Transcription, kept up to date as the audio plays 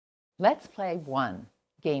Let's play 1,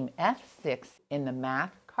 game F6 in the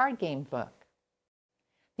math card game book.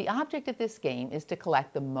 The object of this game is to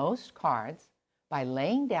collect the most cards by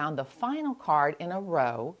laying down the final card in a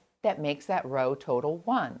row that makes that row total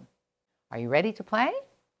 1. Are you ready to play?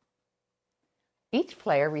 Each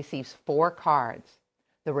player receives 4 cards.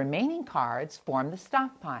 The remaining cards form the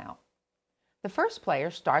stockpile. The first player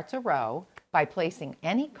starts a row by placing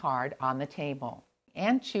any card on the table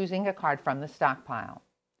and choosing a card from the stockpile.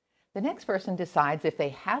 The next person decides if they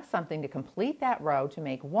have something to complete that row to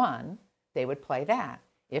make 1, they would play that.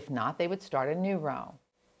 If not, they would start a new row.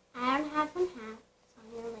 I don't have 1/2, so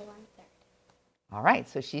I'm going to lay 1/3. All right,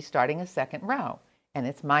 so she's starting a second row, and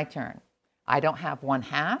it's my turn. I don't have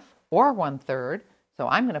 1/2 or 1/3, so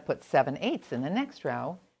I'm going to put 7/8 in the next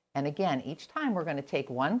row. And again, each time we're going to take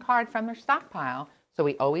 1 card from their stockpile, so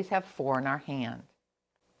we always have 4 in our hand.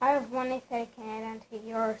 I have 1/8 that I can add on to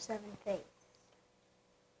your 7/8.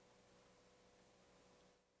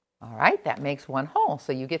 All right, that makes 1 whole,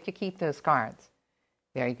 so you get to keep those cards.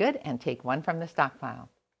 Very good, and take 1 from the stockpile.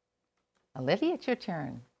 Olivia, it's your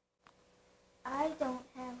turn. I don't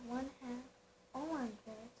have 1/2 or 1/3,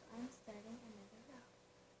 so I'm starting another row.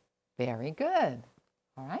 Very good.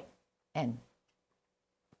 All right, and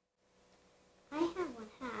I have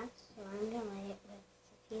 1/2, so I'm going to lay it with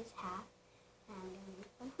Sophia's half, and I'm going to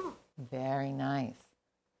make 1 whole. very nice.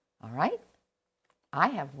 All right, I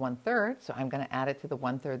have 1/3, so I'm going to add it to the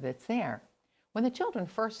 1/3 that's there. When the children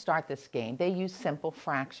first start this game, they use simple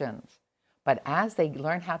fractions. But as they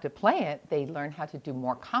learn how to play it, they learn how to do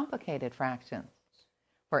more complicated fractions.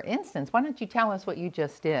 For instance, why don't you tell us what you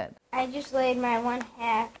just did? I just laid my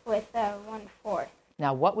 1/2 with 1/4.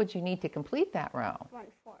 Now, what would you need to complete that row?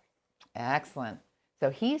 1/4. Excellent. So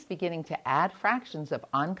he's beginning to add fractions of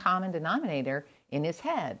uncommon denominator in his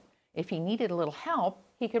head. If he needed a little help,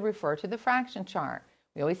 he could refer to the fraction chart.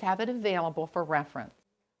 We always have it available for reference.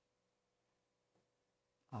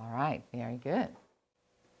 All right, very good.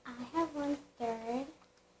 I have 1/3,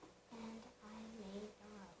 and I made a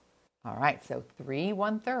row. All right, so 3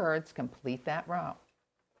 1/3 complete that row.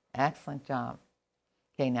 Excellent job.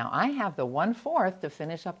 Okay, now I have the 1/4 to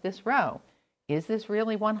finish up this row. Is this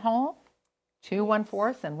really 1 whole? 2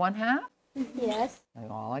 1/4 and 1/2? Yes. We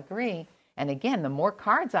all agree. And again, the more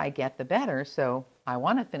cards I get, the better. So I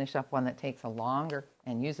want to finish up one that takes a longer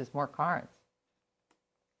and uses more cards.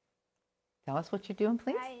 Tell us what you're doing,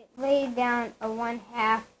 please. I laid down a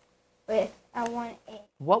 1/2 with a 1/8.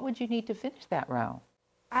 What would you need to finish that row?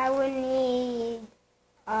 I would need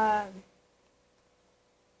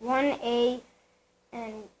 1/8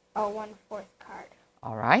 and a 1/4 card.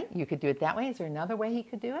 All right, you could do it that way. Is there another way he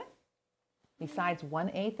could do it? Besides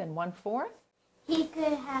 1/8 and 1/4? He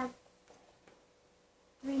could have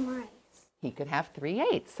 3 more 8s. He could have 3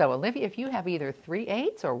 8s. So Olivia, if you have either 3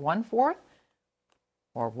 8s or 1/4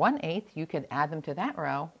 or 1/8, you could add them to that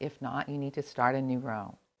row. If not, you need to start a new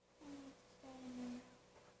row.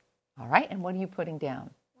 All right, and what are you putting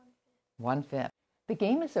down? 1/5. The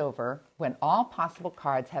game is over when all possible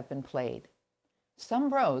cards have been played.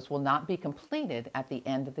 Some rows will not be completed at the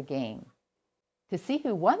end of the game. To see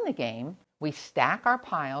who won the game, we stack our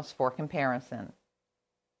piles for comparison.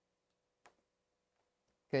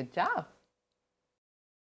 Good job.